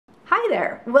Hi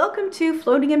there, welcome to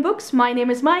Floating in Books. My name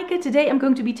is Marieke. Today I'm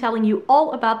going to be telling you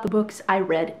all about the books I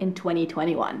read in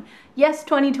 2021. Yes,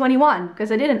 2021,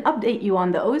 because I didn't update you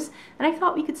on those, and I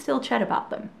thought we could still chat about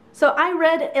them. So I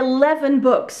read 11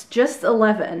 books, just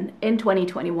 11, in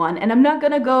 2021, and I'm not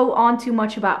gonna go on too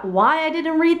much about why I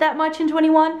didn't read that much in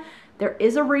 21. There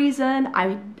is a reason.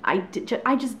 I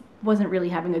just wasn't really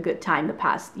having a good time the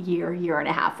past year and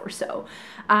a half or so.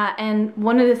 And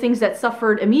one of the things that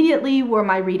suffered immediately were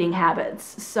my reading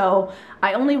habits. So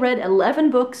I only read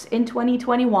 11 books in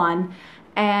 2021,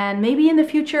 and maybe in the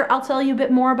future I'll tell you a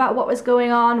bit more about what was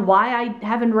going on, why I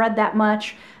haven't read that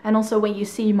much, and also when you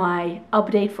see my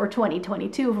update for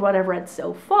 2022 of what I've read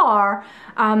so far,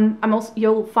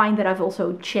 you'll find that I've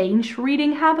also changed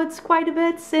reading habits quite a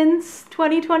bit since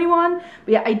 2021.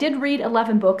 But yeah, I did read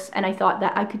 11 books, and I thought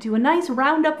that I could do a nice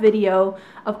roundup video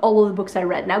of all of the books I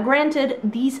read. Now granted,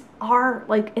 these are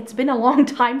it's been a long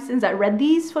time since I read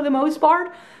these for the most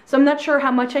part, so I'm not sure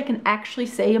how much I can actually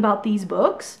say about these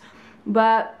books,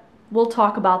 but we'll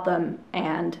talk about them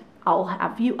and I'll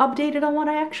have you updated on what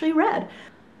I actually read.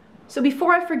 So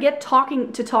before I forget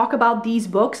to talk about these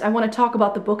books, I want to talk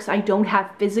about the books I don't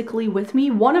have physically with me.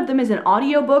 One of them is an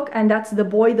audiobook, and that's The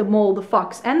Boy, the Mole, the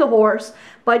Fox, and the Horse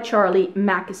by Charlie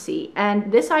Mackesy.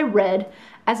 And this I read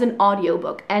as an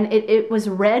audiobook, and it was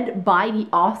read by the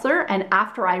author, and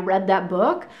after I read that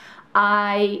book,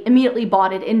 I immediately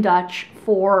bought it in Dutch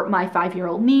for my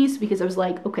 5-year-old niece, because I was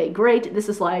like, okay, great, this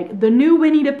is like the new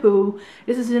Winnie the Pooh.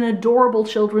 This is an adorable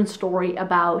children's story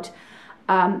about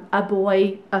a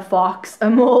boy, a fox, a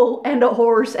mole, and a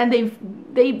horse, and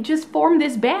they just formed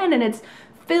this band, and it's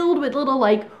filled with little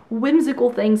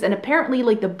whimsical things. And apparently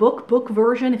the book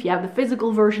version, if you have the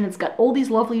physical version, it's got all these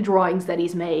lovely drawings that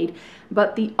he's made,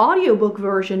 but the audiobook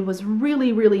version was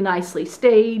really nicely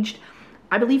staged.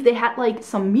 I believe they had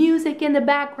some music in the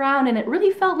background, and it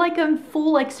really felt like a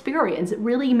full experience. It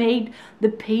really made the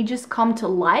pages come to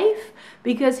life,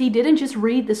 because he didn't just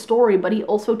read the story, but he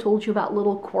also told you about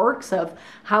little quirks of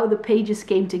how the pages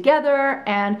came together,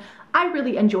 and I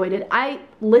really enjoyed it. I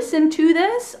listened to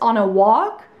this on a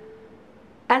walk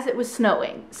as it was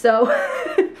snowing, so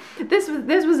this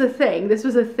was a thing. This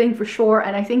was a thing for sure,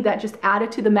 and I think that just added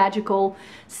to the magical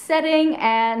setting,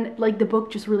 and the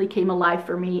book just really came alive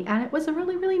for me, and it was a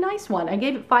really nice one. I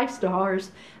gave it 5 stars.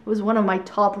 It was one of my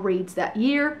top reads that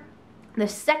year. The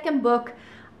second book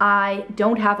I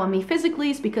don't have on me physically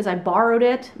is because I borrowed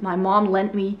it. My mom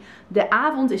lent me De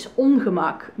Avond is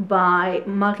Ongemak by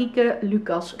Marieke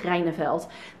Lucas Rijneveld.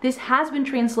 This has been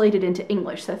translated into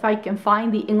English, so if I can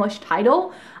find the English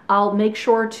title, I'll make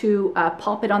sure to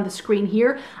pop it on the screen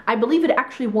here. I believe it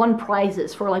actually won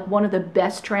prizes for one of the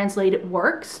best translated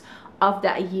works of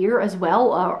that year as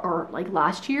well, or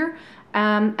last year,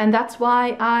 and that's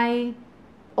why I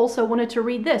also wanted to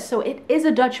read this. So it is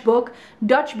a Dutch book.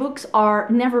 Dutch books are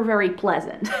never very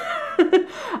pleasant.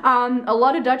 A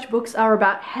lot of Dutch books are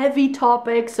about heavy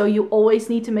topics, so you always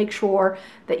need to make sure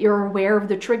that you're aware of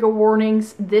the trigger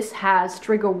warnings. This has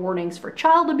trigger warnings for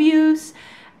child abuse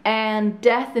and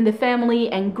death in the family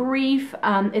and grief.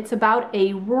 It's about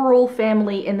a rural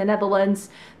family in the Netherlands.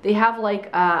 They have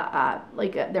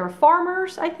they're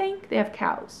farmers, I think. They have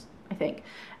cows, I think.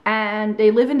 And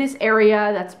they live in this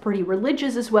area that's pretty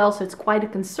religious as well, so it's quite a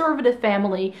conservative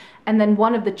family. And then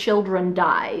one of the children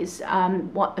dies.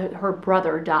 Her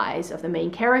brother dies, of the main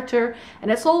character,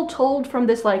 and it's all told from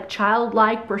this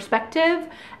childlike perspective,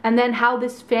 and then how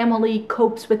this family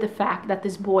copes with the fact that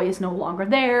this boy is no longer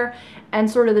there, and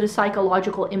sort of the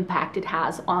psychological impact it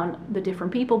has on the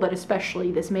different people, but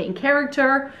especially this main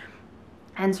character,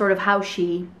 and sort of how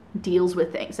she deals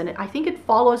with things. And I think it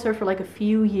follows her for a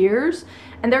few years,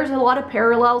 and there's a lot of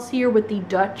parallels here with the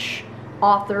Dutch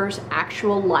author's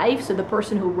actual life. So the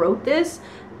person who wrote this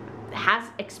has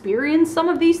experienced some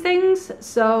of these things,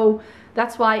 so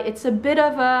that's why it's a bit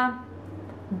of a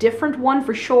different one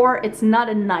for sure. It's not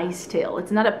a nice tale,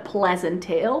 it's not a pleasant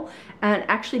tale, and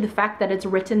actually the fact that it's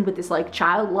written with this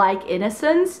childlike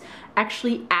innocence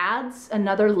actually adds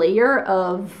another layer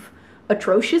of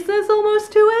atrociousness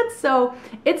almost to it. So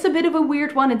it's a bit of a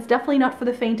weird one. It's definitely not for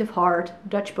the faint of heart.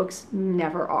 Dutch books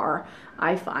never are,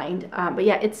 I find. But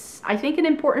yeah, it's, I think, an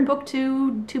important book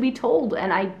to be told,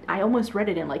 and I almost read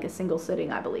it in a single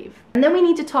sitting, I believe. And then we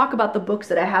need to talk about the books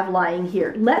that I have lying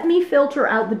here. Let me filter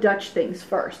out the Dutch things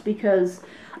first, because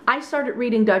I started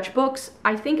reading Dutch books.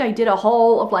 I think I did a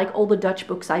haul of all the Dutch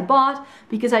books I bought,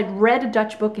 because I'd read a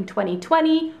Dutch book in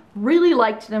 2020, really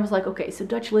liked it, and I was like, okay, so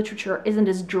Dutch literature isn't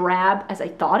as drab as I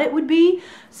thought it would be.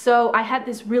 So I had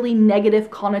this really negative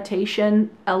connotation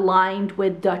aligned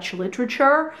with Dutch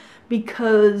literature,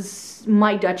 because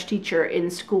my Dutch teacher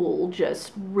in school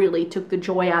just really took the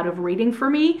joy out of reading for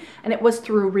me, and it was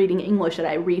through reading English that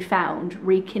I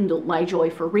rekindled my joy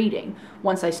for reading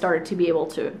once I started to be able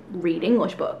to read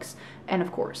English books, and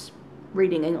of course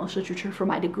reading English literature for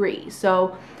my degree.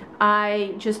 So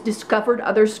I just discovered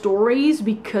other stories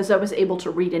because I was able to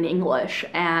read in English,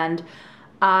 and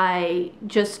I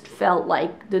just felt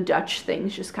like the Dutch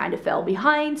things just kind of fell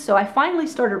behind, so I finally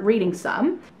started reading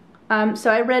some.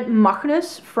 So I read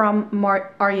Magnus from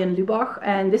Arjen Lubach,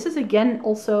 and this is again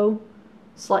also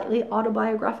slightly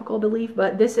autobiographical, I believe,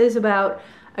 but this is about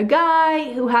a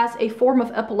guy who has a form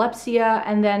of epilepsy,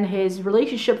 and then his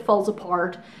relationship falls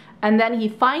apart, and then he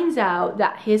finds out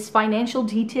that his financial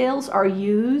details are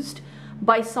used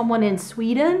by someone in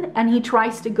Sweden, and he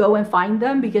tries to go and find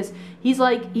them because his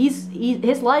life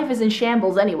is in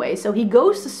shambles anyway. So he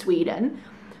goes to Sweden,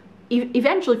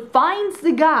 eventually finds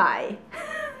the guy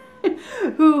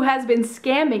who has been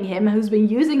scamming him, who's been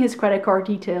using his credit card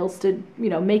details to, you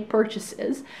know, make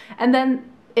purchases, and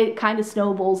then it kind of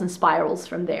snowballs and spirals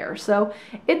from there. So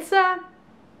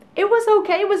it was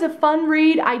okay. It was a fun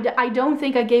read. I don't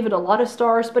think I gave it a lot of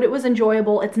stars, but it was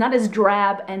enjoyable. It's not as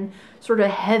drab and sort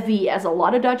of heavy as a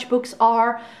lot of Dutch books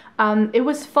are. It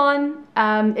was fun.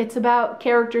 It's about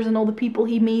characters and all the people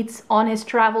he meets on his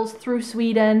travels through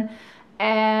Sweden,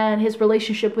 and his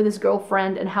relationship with his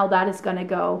girlfriend and how that is gonna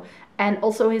go, and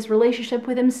also his relationship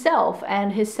with himself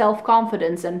and his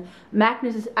self-confidence. And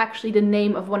Magnus is actually the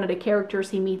name of one of the characters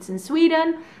he meets in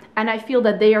Sweden, and I feel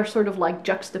that they are sort of like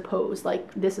juxtaposed. Like,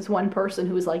 this is one person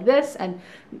who is like this, and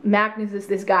Magnus is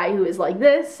this guy who is like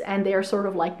this, and they are sort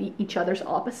of like each other's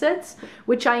opposites,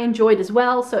 which I enjoyed as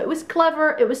well. So it was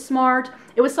clever, it was smart,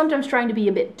 it was sometimes trying to be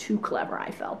a bit too clever,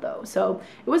 I felt, though. So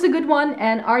it was a good one.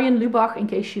 And Arjen Lubach, in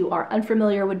case you are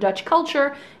unfamiliar with Dutch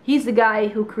culture, he's the guy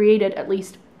who created, at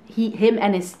least him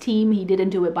and his team, he didn't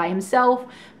do it by himself,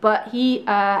 but he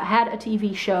had a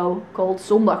TV show called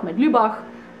Zondag met Lubach,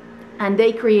 and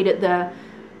they created the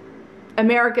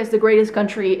America is the greatest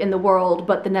country in the world,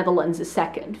 but the Netherlands is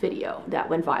second video that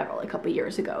went viral a couple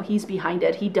years ago. He's behind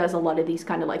it. He does a lot of these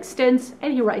kind of like stints,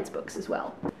 and he writes books as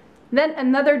well. Then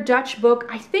another Dutch book,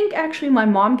 I think actually my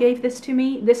mom gave this to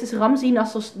me. This is Ramzi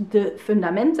Nasser's De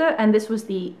Fundamenten, and this was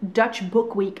the Dutch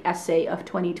Book Week essay of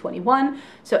 2021.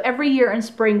 So every year in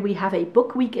spring we have a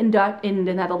book week in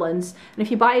the Netherlands, and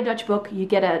if you buy a Dutch book, you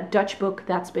get a Dutch book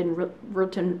that's been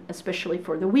written especially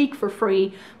for the week for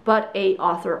free, but a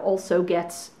author also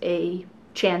gets a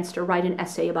chance to write an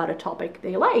essay about a topic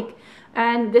they like.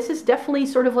 And this is definitely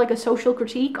sort of like a social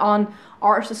critique on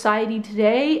our society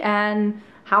today and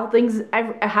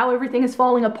how everything is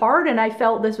falling apart, and I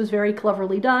felt this was very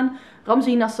cleverly done.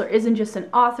 Ramzi Nasser isn't just an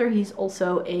author, he's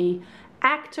also a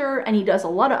actor, and he does a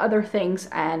lot of other things,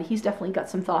 and he's definitely got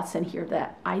some thoughts in here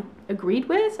that I agreed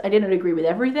with. I didn't agree with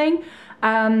everything,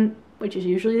 which is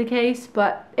usually the case,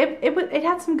 but it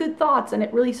had some good thoughts, and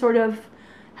it really sort of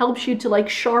helps you to like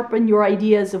sharpen your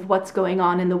ideas of what's going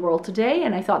on in the world today,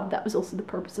 and I thought that was also the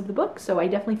purpose of the book, so I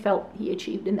definitely felt he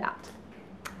achieved in that.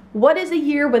 What is a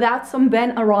year without some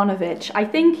Ben Aaronovitch? I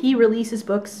think he releases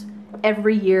books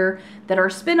every year that are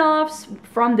spin-offs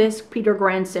from this Peter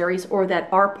Grant series or that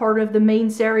are part of the main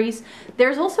series.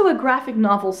 There's also a graphic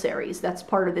novel series that's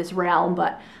part of this realm,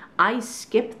 but I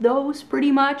skipped those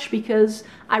pretty much because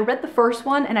I read the first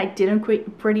one and I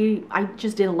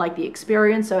just didn't like the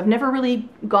experience, so I've never really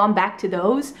gone back to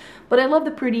those. But I love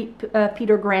the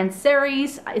Peter Grant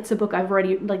series. It's a book I've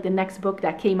already, like the next book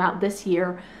that came out this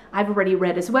year, I've already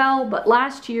read as well, but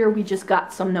last year we just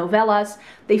got some novellas.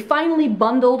 They finally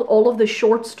bundled all of the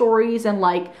short stories and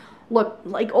like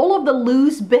all of the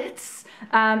loose bits,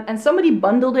 and somebody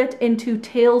bundled it into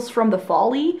Tales from the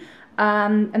Folly,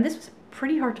 and this was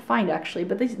pretty hard to find actually,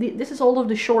 but this is all of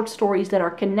the short stories that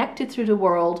are connected through the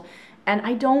world, and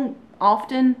I don't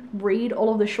often read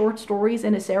all of the short stories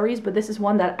in a series, but this is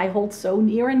one that I hold so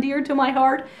near and dear to my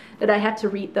heart that I had to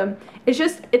read them.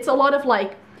 It's a lot of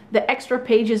like the extra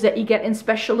pages that you get in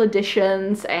special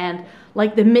editions, and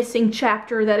like the missing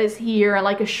chapter that is here, and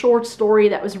like a short story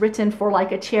that was written for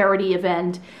like a charity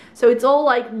event. So it's all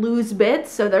like loose bits,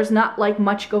 so there's not like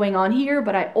much going on here,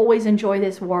 but I always enjoy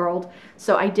this world,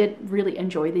 so I did really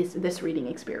enjoy this reading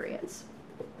experience.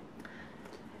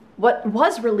 What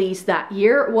was released that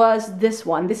year was this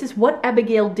one. This is What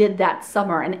Abigail Did That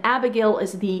Summer, and Abigail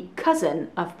is the cousin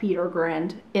of Peter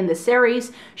Grant in the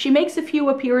series. She makes a few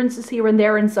appearances here and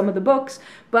there in some of the books,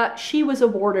 but she was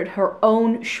awarded her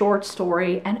own short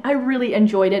story, and I really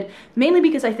enjoyed it, mainly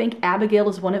because I think Abigail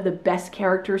is one of the best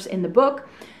characters in the book.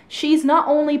 she's not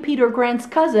only Peter Grant's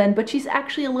cousin, but she's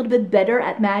actually a little bit better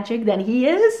at magic than he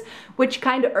is, which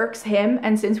kind of irks him.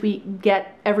 And since we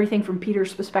get everything from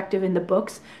Peter's perspective in the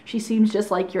books, she seems just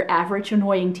like your average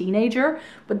annoying teenager.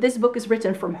 But this book is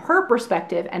written from her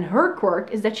perspective, and her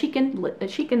quirk is that she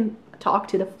can talk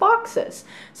to the foxes.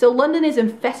 So London is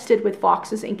infested with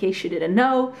foxes, in case you didn't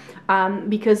know,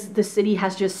 because the city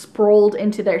has just sprawled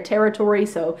into their territory.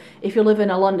 So if you live in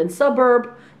a London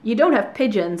suburb, you don't have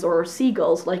pigeons or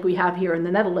seagulls like we have here in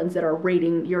the Netherlands that are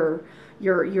raiding your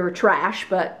trash,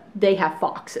 but they have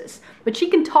foxes. But she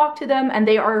can talk to them, and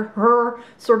they are her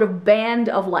sort of band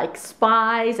of like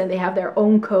spies, and they have their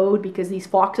own code because these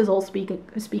foxes all speak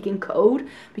in code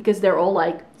because they're all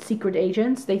like secret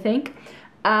agents, they think.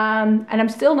 And I'm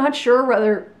still not sure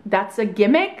whether that's a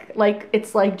gimmick, like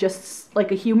it's like just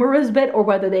like a humorous bit, or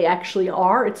whether they actually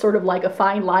are. It's sort of like a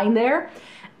fine line there.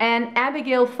 And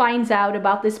Abigail finds out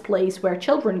about this place where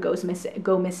children go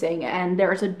missing, and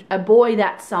there's a boy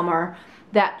that summer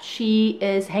that she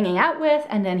is hanging out with,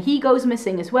 and then he goes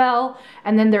missing as well.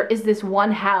 And then there is this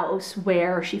one house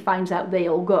where she finds out they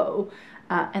all go.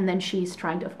 And then she's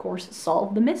trying to, of course,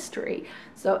 solve the mystery.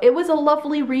 So it was a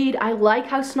lovely read. I like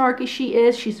how snarky she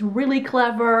is. She's really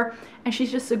clever, and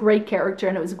she's just a great character,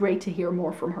 and it was great to hear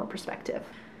more from her perspective.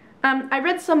 I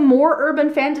read some more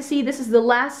urban fantasy. This is The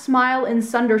Last Smile in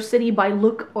Sunder City by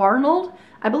Luke Arnold.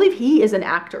 I believe he is an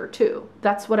actor too.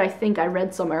 That's what I think I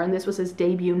read somewhere, and this was his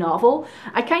debut novel.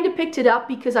 I kind of picked it up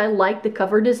because I liked the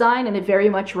cover design, and it very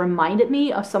much reminded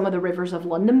me of some of the Rivers of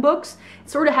London books. It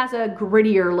sort of has a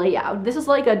grittier layout. This is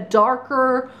like a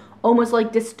darker, almost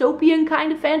like dystopian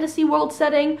kind of fantasy world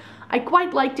setting. I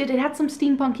quite liked it. It had some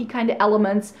steampunky kind of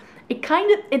elements.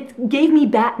 It gave me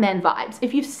Batman vibes.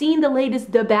 If you've seen the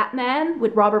latest The Batman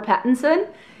with Robert Pattinson,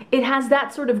 it has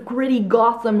that sort of gritty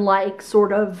Gotham-like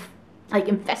sort of like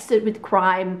infested with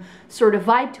crime sort of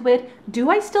vibe to it. Do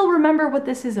I still remember what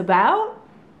this is about?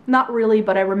 Not really,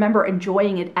 but I remember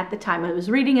enjoying it at the time I was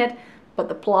reading it, but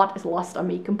the plot is lost on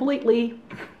me completely.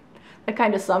 That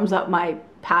kind of sums up my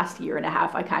past year and a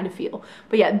half, I kind of feel.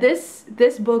 But yeah, this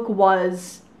book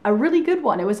was a really good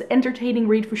one. It was an entertaining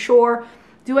read for sure.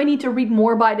 Do I need to read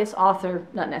more by this author?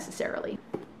 Not necessarily.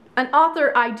 An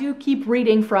author I do keep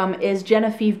reading from is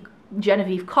Genevieve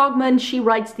Cogman. She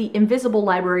writes the Invisible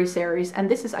Library series,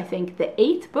 and this is, I think, the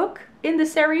 8th book in the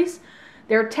series.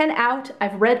 There are 10 out.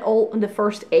 I've read all the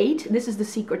first 8. This is the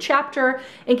secret chapter.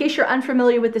 In case you're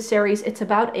unfamiliar with the series, it's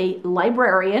about a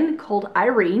librarian called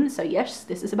Irene. So yes,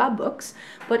 this is about books.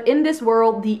 But in this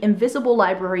world, the Invisible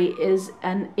Library is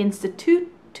an institution.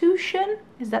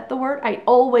 Is that the word? I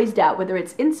always doubt whether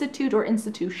it's institute or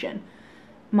institution.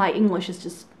 My English is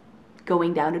just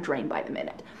going down a drain by the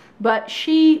minute. But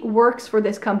she works for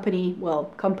this company,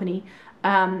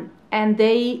 and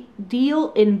they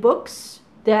deal in books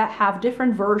that have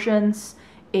different versions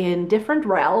in different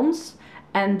realms,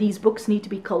 and these books need to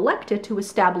be collected to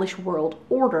establish world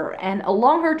order. And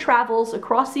along her travels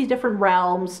across these different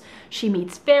realms, she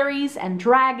meets fairies and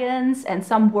dragons, and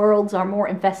some worlds are more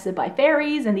infested by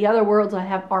fairies, and the other worlds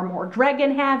are more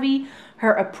dragon heavy.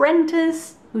 Her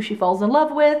apprentice, who she falls in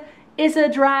love with, is a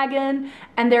dragon,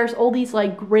 and there's all these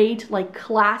like great like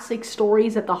classic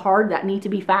stories at the heart that need to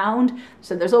be found.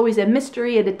 So there's always a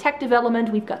mystery, a detective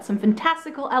element. We've got some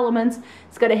fantastical elements.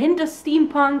 It's got a hint of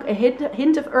steampunk, a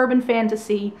hint of urban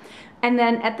fantasy, and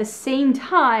then at the same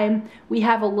time we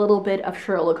have a little bit of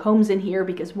Sherlock Holmes in here,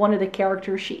 because one of the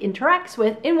characters she interacts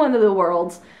with in one of the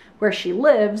worlds where she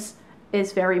lives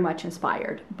is very much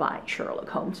inspired by Sherlock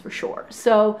Holmes for sure.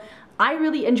 So I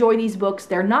really enjoy these books.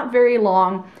 They're not very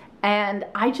long. And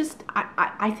I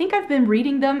think I've been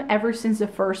reading them ever since the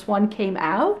first one came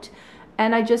out.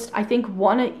 And I think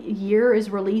one a year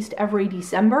is released every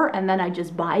December, and then I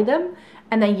just buy them.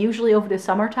 And then usually over the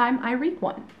summertime, I read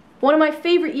one. One of my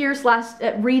favorite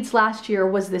reads last year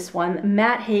was this one,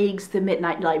 Matt Haig's The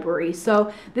Midnight Library.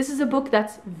 So this is a book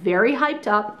that's very hyped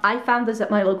up. I found this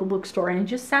at my local bookstore, and it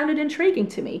just sounded intriguing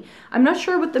to me. I'm not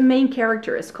sure what the main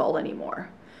character is called anymore.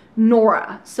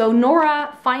 Nora. So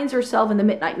Nora finds herself in the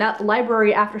Midnight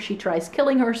Library after she tries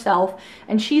killing herself,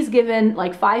 and she's given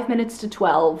like 5 minutes to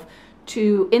 12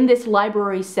 in this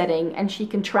library setting, and she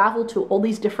can travel to all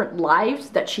these different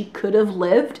lives that she could have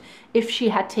lived if she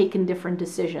had taken different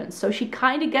decisions. So she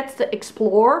kind of gets to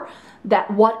explore that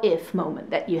what if moment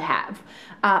that you have.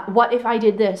 What if I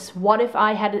did this? What if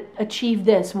I had achieved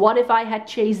this? What if I had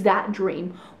chased that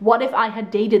dream? What if I had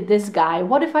dated this guy?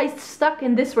 What if I stuck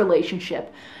in this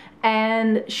relationship?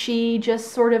 and she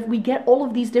just sort of, we get all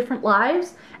of these different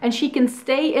lives, and she can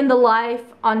stay in the life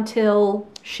until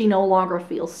she no longer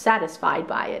feels satisfied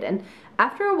by it. And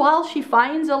after a while she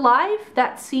finds a life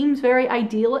that seems very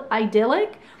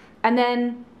idyllic, and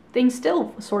then things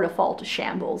still sort of fall to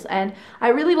shambles. And I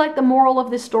really like the moral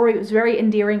of this story. It was very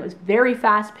endearing. It was very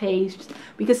fast paced,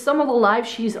 because some of the lives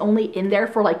she's only in there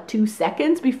for like 2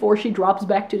 seconds before she drops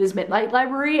back to this midnight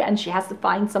library and she has to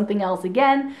find something else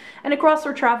again. And across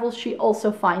her travels she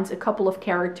also finds a couple of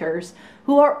characters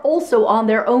who are also on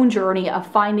their own journey of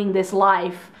finding this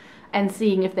life and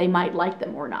seeing if they might like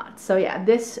them or not. So yeah,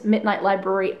 this Midnight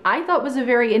Library I thought was a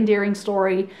very endearing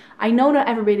story. I know not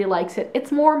everybody likes it. It's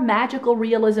more magical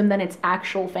realism than it's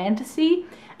actual fantasy,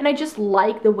 and I just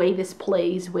like the way this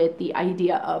plays with the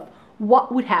idea of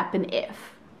what would happen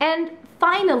if. And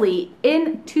finally,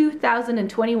 in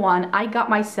 2021, I got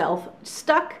myself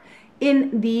stuck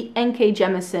in the N.K.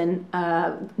 Jemisin,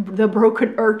 the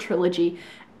Broken Earth trilogy.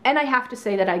 And I have to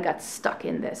say that I got stuck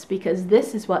in this, because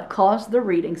this is what caused the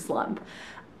reading slump.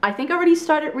 I think I already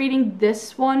started reading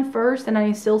this one first, and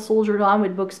I still soldiered on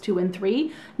with books 2 and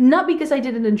 3, not because I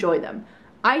didn't enjoy them.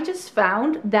 I just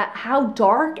found that how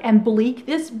dark and bleak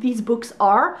these books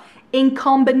are in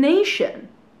combination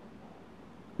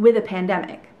with a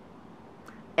pandemic.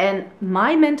 And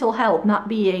my mental health not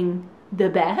being the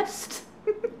best,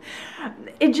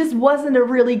 it just wasn't a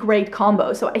really great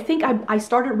combo. So I think I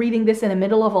started reading this in the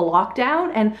middle of a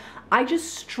lockdown, and I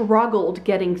just struggled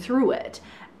getting through it.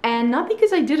 And not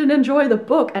because I didn't enjoy the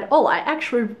book at all. I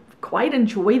actually quite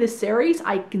enjoy the series.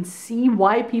 I can see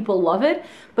why people love it,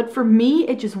 but for me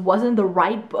it just wasn't the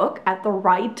right book at the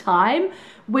right time,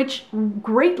 which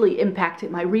greatly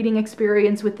impacted my reading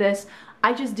experience with this.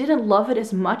 I just didn't love it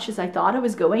as much as I thought I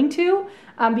was going to,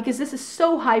 because this is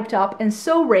so hyped up and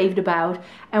so raved about.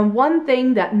 And one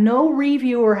thing that no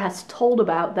reviewer has told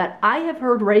about that I have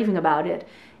heard raving about it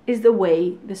is the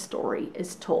way the story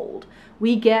is told.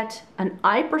 We get an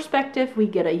I perspective, we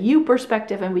get a you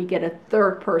perspective, and we get a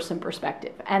third person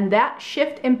perspective. And that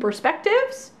shift in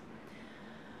perspectives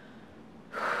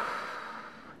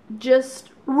just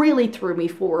really threw me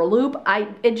for a loop.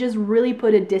 It just really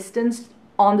put a distance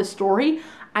on the story.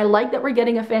 I like that we're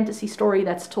getting a fantasy story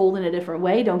that's told in a different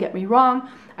way, don't get me wrong.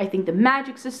 I think the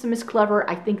magic system is clever.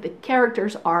 I think the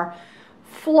characters are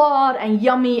flawed and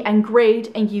yummy and great,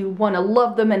 and you want to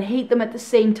love them and hate them at the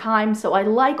same time. So I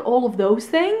like all of those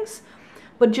things,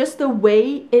 but just the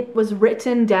way it was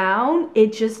written down,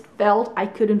 it just felt I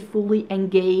couldn't fully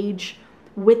engage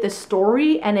with the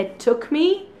story, and it took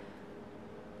me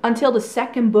until the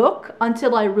second book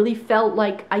until I really felt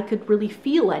like I could really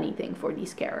feel anything for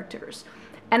these characters.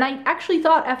 And I actually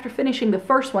thought after finishing the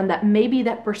first one that maybe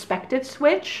that perspective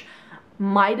switch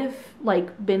might have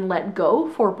like been let go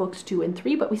for books 2 and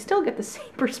 3, but we still get the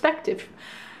same perspective.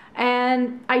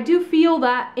 And I do feel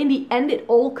that in the end it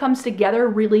all comes together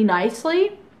really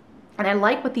nicely, and I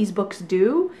like what these books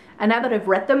do. And now that I've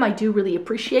read them, I do really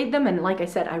appreciate them, and like I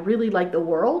said, I really like the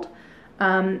world.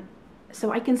 So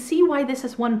I can see why this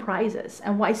has won prizes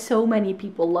and why so many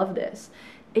people love this.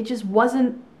 It just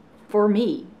wasn't for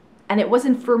me. And it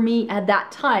wasn't for me at that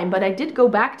time, but I did go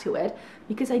back to it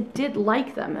because I did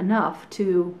like them enough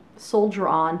to soldier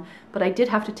on. But I did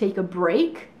have to take a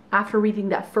break after reading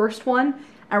that first one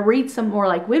and read some more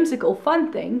like whimsical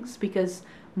fun things, because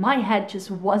my head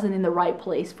just wasn't in the right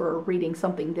place for reading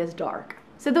something this dark.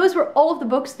 So those were all of the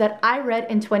books that I read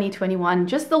in 2021,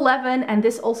 just 11, and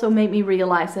this also made me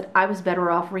realize that I was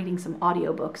better off reading some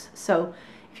audiobooks. So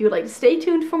if you would like to stay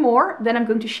tuned for more, then I'm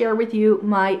going to share with you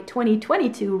my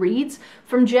 2022 reads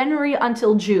from January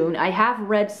until June. I have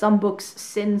read some books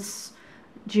since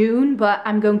June, but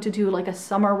I'm going to do like a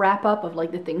summer wrap up of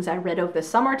like the things I read over the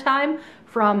summertime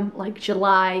from like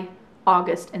July,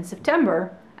 August, and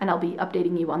September, and I'll be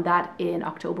updating you on that in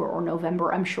October or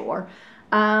November, I'm sure.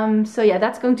 So yeah,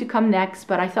 that's going to come next,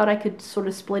 but I thought I could sort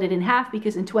of split it in half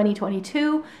because in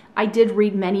 2022, I did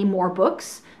read many more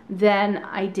books than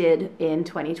I did in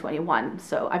 2021.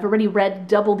 So I've already read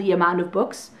double the amount of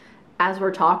books as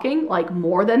we're talking, like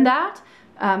more than that,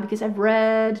 because I've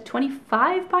read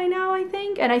 25 by now, I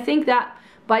think. And I think that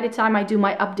by the time I do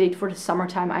my update for the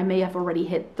summertime, I may have already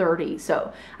hit 30.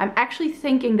 So I'm actually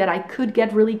thinking that I could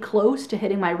get really close to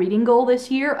hitting my reading goal this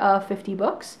year of 50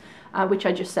 books. Which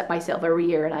I just set myself every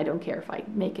year, and I don't care if I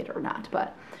make it or not,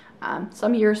 but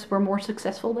some years were more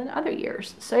successful than other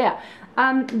years. So yeah,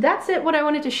 that's it, what I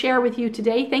wanted to share with you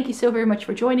today. Thank you so very much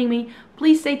for joining me.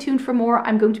 Please stay tuned for more.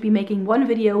 I'm going to be making one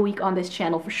video a week on this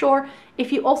channel for sure.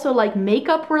 If you also like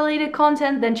makeup related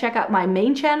content, then check out my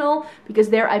main channel, because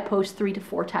there I post 3 to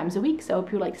 4 times a week. So I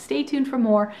hope you like to stay tuned for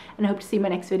more, and I hope to see you in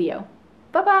my next video.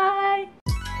 Bye bye!